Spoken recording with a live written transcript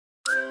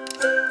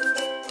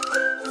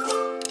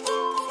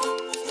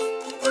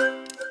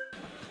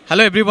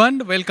Hello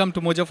everyone, welcome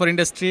to Mojo for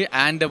Industry,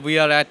 and we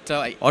are at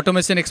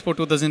Automation Expo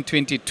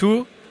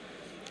 2022,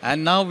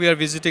 and now we are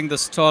visiting the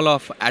stall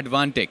of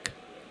Advantech.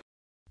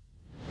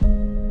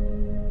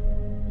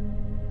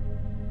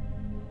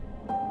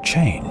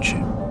 Change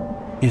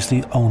is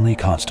the only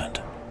constant.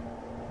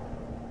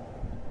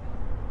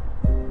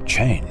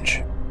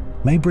 Change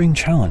may bring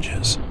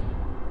challenges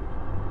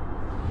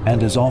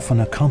and is often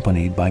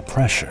accompanied by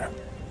pressure.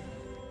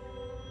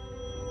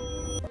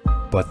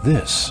 But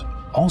this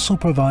also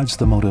provides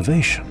the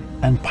motivation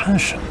and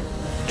passion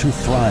to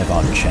thrive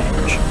on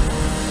change.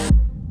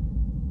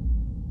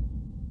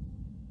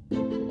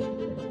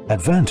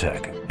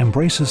 Advantech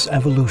embraces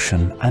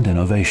evolution and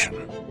innovation.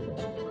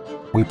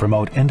 We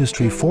promote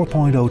Industry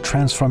 4.0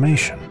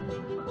 transformation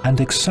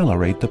and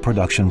accelerate the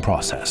production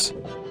process.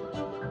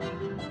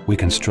 We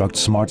construct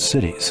smart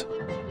cities,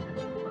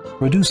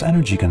 reduce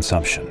energy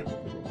consumption,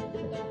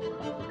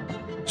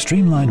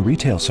 streamline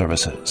retail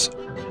services,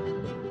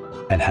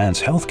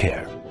 enhance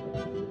healthcare,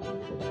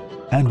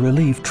 and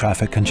relieve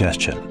traffic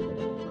congestion.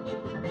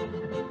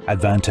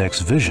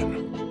 Advantech's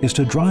vision is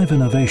to drive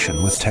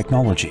innovation with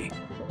technology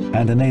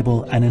and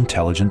enable an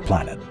intelligent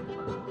planet,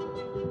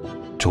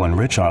 to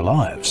enrich our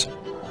lives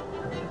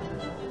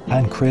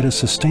and create a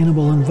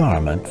sustainable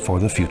environment for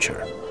the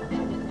future.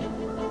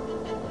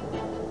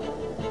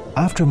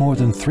 After more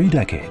than 3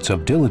 decades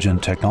of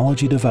diligent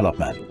technology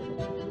development,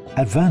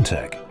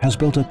 Advantech has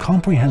built a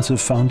comprehensive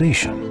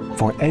foundation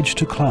for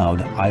edge-to-cloud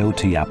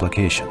IoT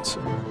applications.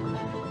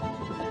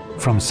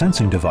 From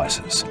sensing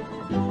devices,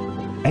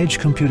 edge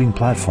computing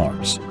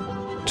platforms,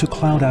 to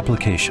cloud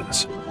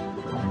applications,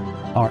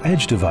 our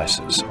edge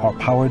devices are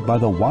powered by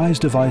the WISE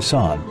Device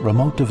On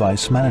remote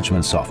device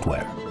management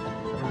software.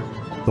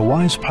 The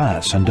WISE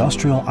Pass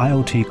industrial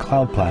IoT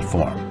cloud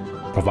platform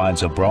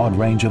provides a broad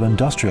range of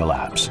industrial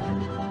apps.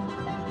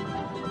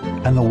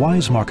 And the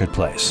WISE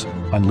Marketplace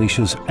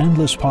unleashes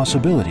endless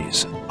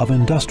possibilities of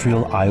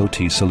industrial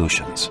IoT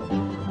solutions.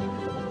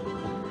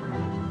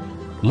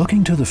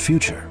 Looking to the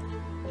future,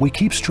 we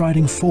keep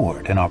striding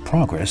forward in our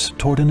progress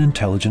toward an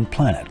intelligent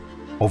planet.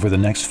 Over the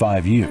next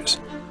 5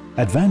 years,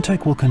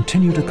 Advantech will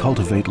continue to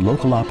cultivate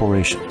local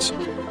operations,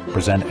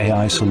 present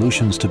AI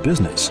solutions to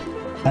business,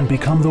 and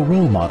become the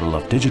role model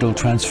of digital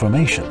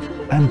transformation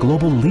and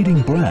global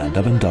leading brand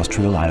of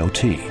industrial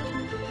IoT.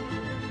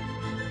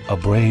 A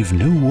brave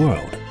new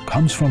world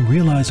comes from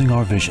realizing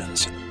our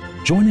visions.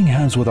 Joining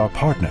hands with our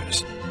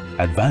partners,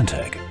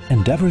 Advantech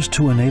endeavors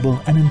to enable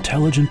an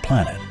intelligent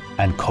planet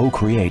and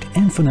co-create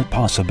infinite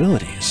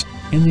possibilities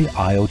in the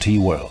IoT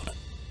world.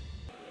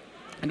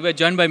 And we are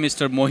joined by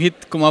Mr.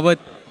 Mohit Kumawat,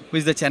 who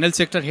is the channel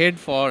sector head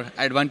for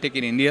Advantech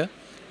in India.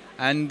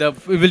 And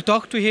we will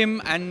talk to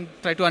him and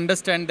try to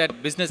understand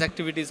that business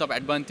activities of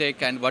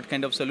Advantech and what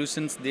kind of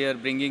solutions they are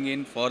bringing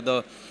in for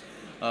the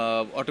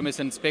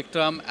automation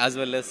spectrum, as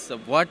well as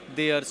what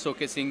they are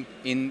showcasing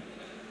in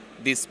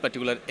this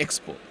particular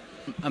expo.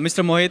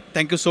 Mr. Mohit,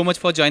 thank you so much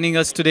for joining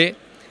us today.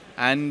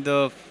 And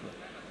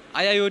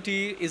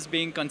IIoT is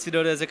being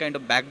considered as a kind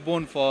of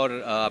backbone for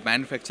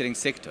manufacturing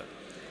sector.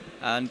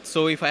 And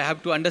so if I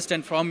have to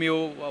understand from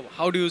you,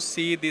 how do you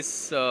see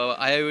this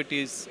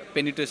IIoT's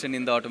penetration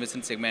in the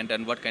automation segment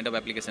and what kind of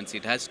applications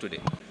it has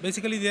today?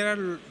 Basically, there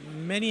are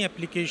many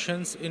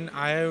applications in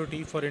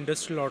IIoT for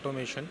industrial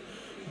automation,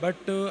 but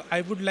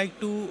I would like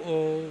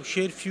to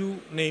share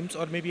few names,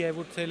 or maybe I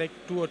would say like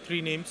 2 or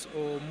 3 names,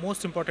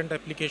 most important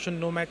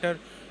application, no matter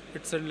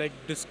it's like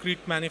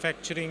discrete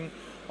manufacturing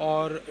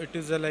or it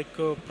is like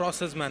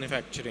process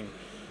manufacturing.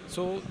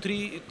 So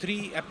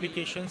three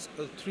applications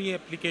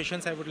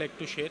I would like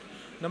to share.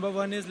 Number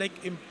 1 is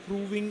like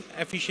improving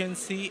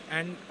efficiency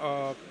and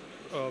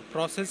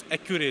process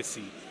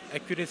accuracy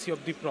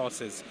of the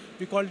process.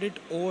 We called it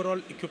overall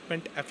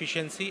equipment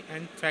efficiency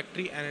and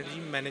factory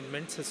energy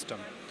management system.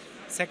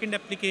 Second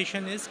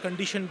application is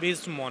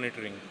condition-based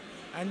monitoring.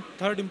 And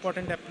third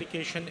important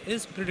application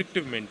is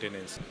predictive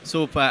maintenance.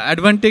 So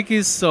Advantech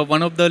is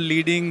one of the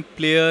leading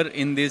player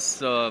in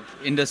this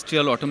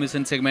industrial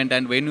automation segment,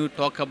 and when you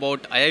talk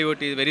about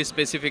IIoT very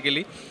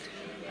specifically,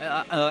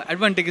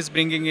 Advantech is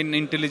bringing in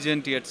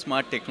intelligent yet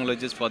smart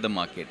technologies for the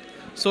market.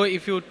 So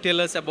if you tell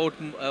us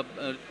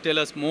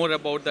more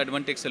about the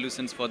Advantech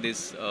solutions for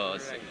this.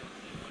 Right.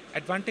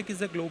 Advantech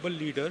is a global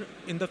leader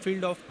in the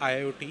field of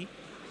IIoT,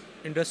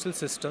 industrial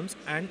systems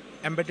and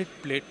embedded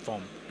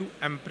platform. To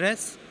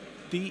embrace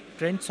the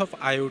trends of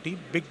IoT,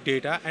 big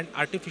data and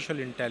artificial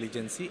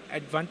intelligence,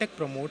 Advantech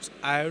promotes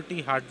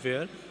IoT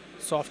hardware,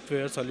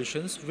 software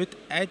solutions with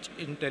edge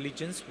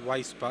intelligence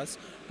WISE Pass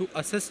to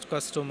assist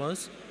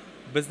customers,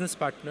 business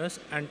partners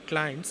and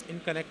clients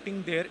in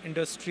connecting their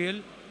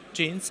industrial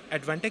chains.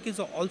 Advantech is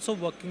also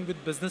working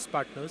with business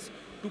partners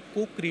to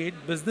co-create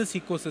business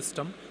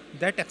ecosystem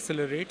that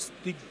accelerates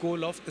the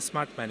goal of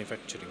smart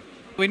manufacturing.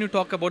 When you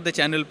talk about the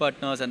channel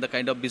partners and the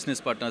kind of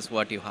business partners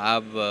what you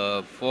have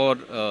for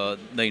the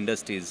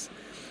industries,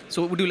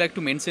 so would you like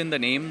to mention the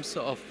names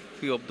of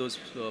few of those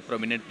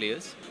prominent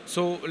players?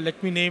 So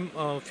let me name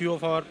a few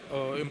of our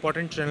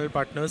important channel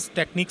partners: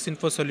 Techniques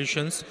Info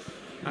Solutions,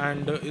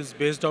 and is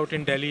based out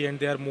in Delhi, and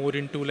they are more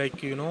into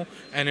like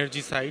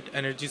energy side,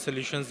 energy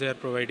solutions they are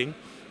providing.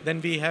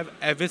 Then we have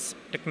Avis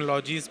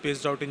Technologies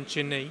based out in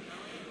Chennai.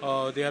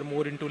 They are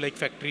more into like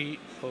factory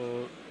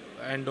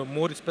and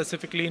more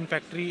specifically in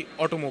factory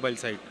automobile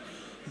side.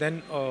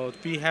 Then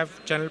we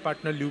have channel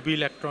partner Luby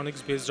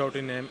Electronics based out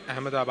in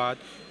Ahmedabad.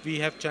 We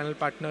have channel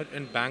partner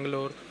in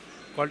Bangalore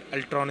called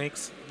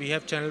Altronics. We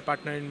have channel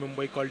partner in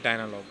Mumbai called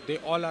Dynalog. They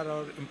all are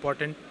our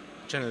important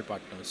channel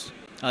partners.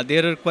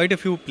 There are quite a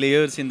few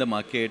players in the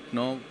market,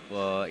 no,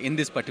 in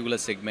this particular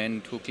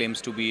segment who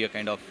claims to be a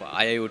kind of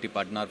IIoT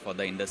partner for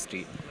the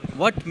industry.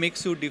 What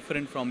makes you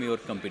different from your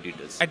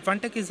competitors?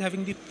 Advantech is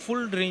having the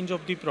full range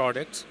of the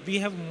products. We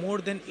have more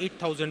than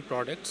 8,000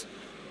 products,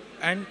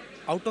 and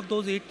out of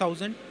those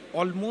 8,000,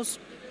 almost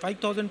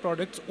 5,000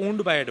 products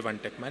owned by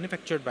Advantech,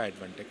 manufactured by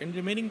Advantech, and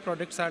remaining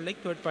products are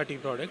like third-party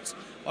products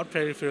or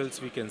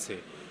peripherals, we can say.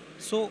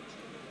 So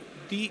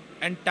the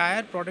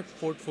entire product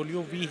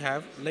portfolio we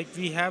have, like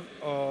we have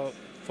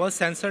first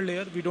sensor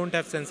layer, we don't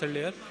have sensor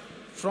layer.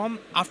 From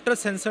after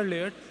sensor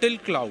layer till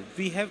cloud,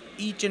 we have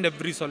each and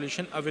every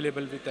solution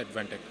available with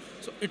Advantech.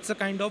 So it's a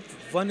kind of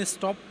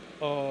one-stop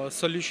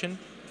solution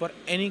for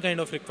any kind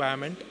of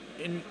requirement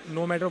in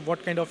no matter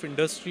what kind of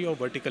industry or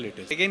vertical it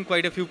is. Again,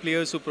 quite a few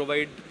players who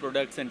provide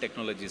products and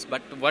technologies.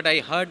 But what I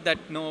heard that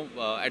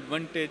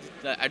Advantech's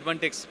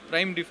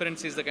prime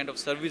difference is the kind of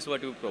service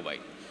what you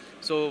provide.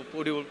 So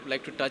would you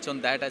like to touch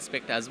on that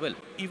aspect as well?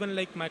 Even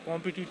like my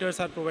competitors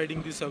are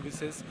providing these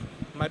services,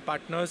 my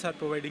partners are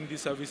providing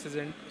these services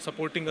and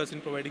supporting us in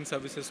providing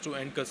services to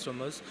end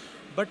customers.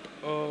 But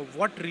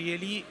what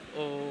really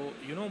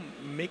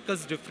make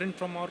us different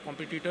from our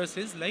competitors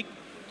is like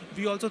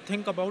we also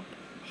think about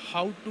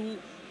how to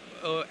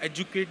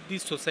educate the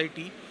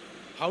society,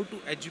 how to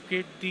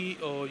educate the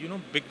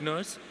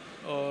beginners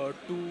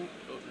to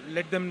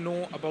let them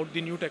know about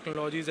the new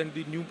technologies and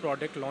the new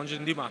product launched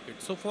in the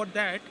market. So for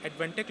that,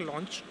 Advantech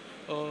launched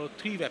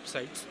 3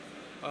 websites.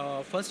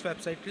 First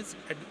website is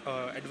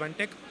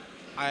Advantech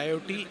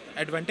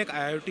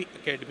IIoT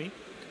Academy.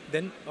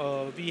 Then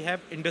we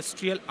have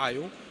Industrial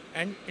IO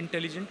and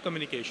Intelligent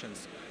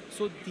Communications.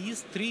 So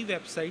these 3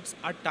 websites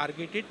are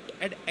targeted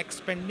at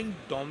expanding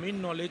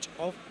domain knowledge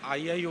of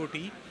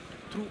IIoT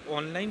through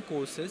online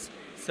courses,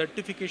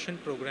 certification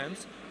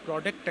programs,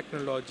 product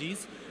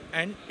technologies,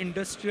 and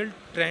industrial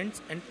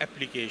trends and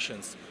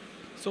applications.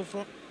 So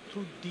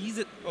through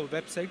these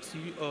websites,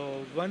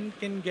 one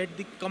can get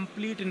the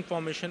complete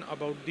information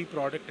about the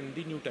product and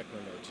the new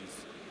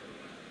technologies.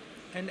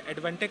 And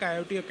Advantech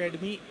IoT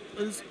Academy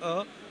is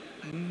a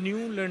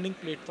new learning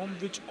platform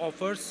which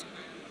offers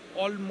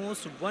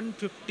almost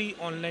 150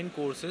 online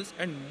courses,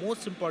 and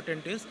most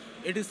important is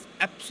it is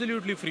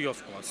absolutely free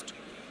of cost.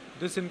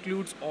 This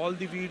includes all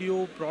the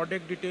video,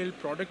 product detail,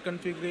 product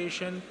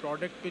configuration,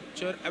 product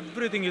picture,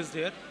 everything is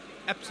there,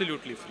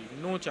 absolutely free,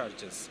 no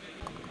charges.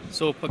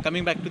 So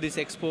coming back to this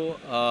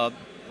expo,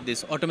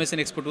 this Automation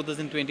Expo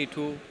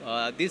 2022,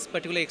 this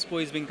particular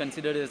expo is being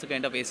considered as a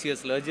kind of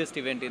Asia's largest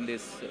event in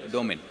this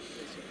domain.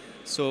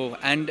 So,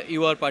 and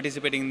you are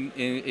participating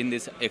in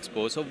this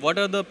expo. So what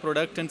are the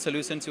product and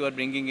solutions you are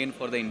bringing in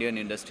for the Indian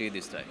industry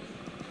this time?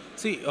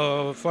 See,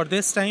 for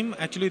this time,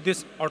 actually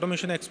this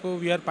Automation Expo,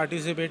 we are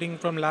participating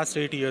from last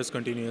 8 years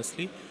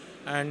continuously.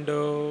 And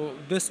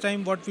this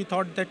time what we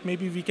thought that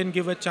maybe we can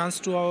give a chance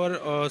to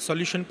our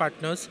solution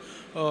partners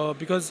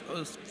because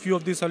few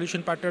of the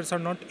solution partners are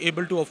not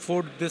able to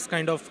afford this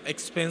kind of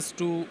expense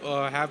to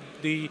have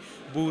the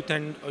booth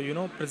and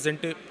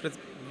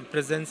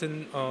presence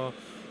in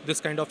this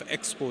kind of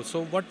expo.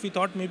 So what we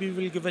thought, maybe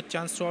we'll give a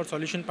chance to our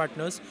solution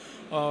partners.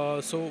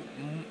 So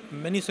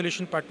many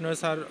solution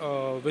partners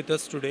are with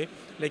us today,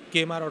 like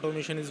KMR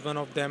Automation is one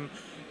of them,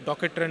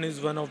 Docketron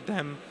is one of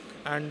them,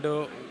 and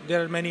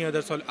there are many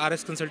others.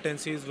 RS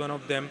Consultancy is one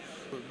of them.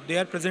 They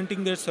are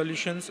presenting their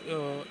solutions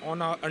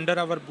under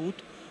our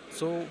booth.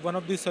 So one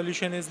of the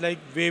solution is like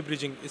wave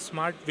bridging,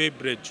 smart wave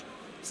bridge.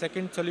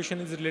 Second solution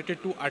is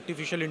related to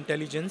artificial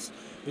intelligence,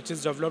 which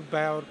is developed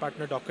by our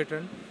partner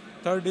Docketron.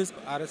 Third is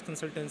RS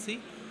Consultancy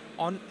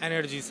on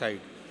energy side.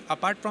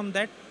 Apart from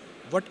that,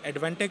 what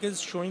Advantech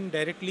is showing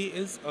directly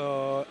is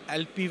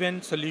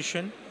LPWAN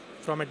solution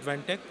from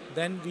Advantech.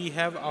 Then we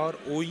have our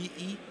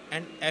OEE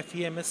and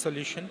FEMS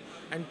solution.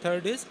 And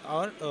third is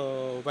our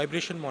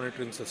vibration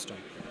monitoring system.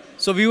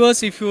 So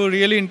viewers, if you are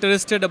really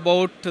interested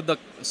about the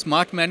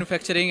smart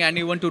manufacturing and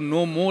you want to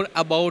know more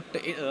about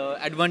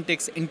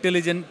Advantech's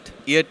intelligent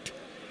yet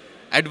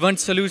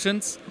advanced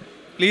solutions,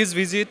 please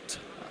visit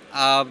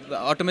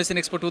Automation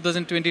Expo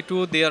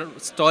 2022. Their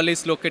stall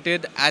is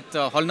located at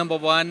hall number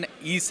 1,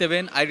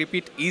 E7. I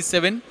repeat,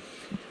 E7.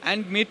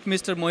 And meet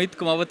Mr. Mohit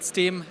Kumawat's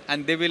team,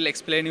 and they will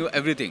explain you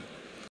everything.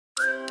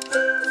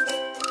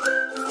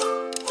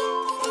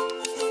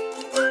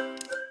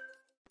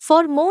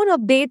 For more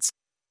updates,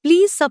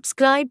 please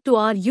subscribe to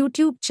our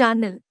YouTube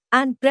channel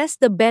and press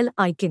the bell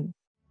icon.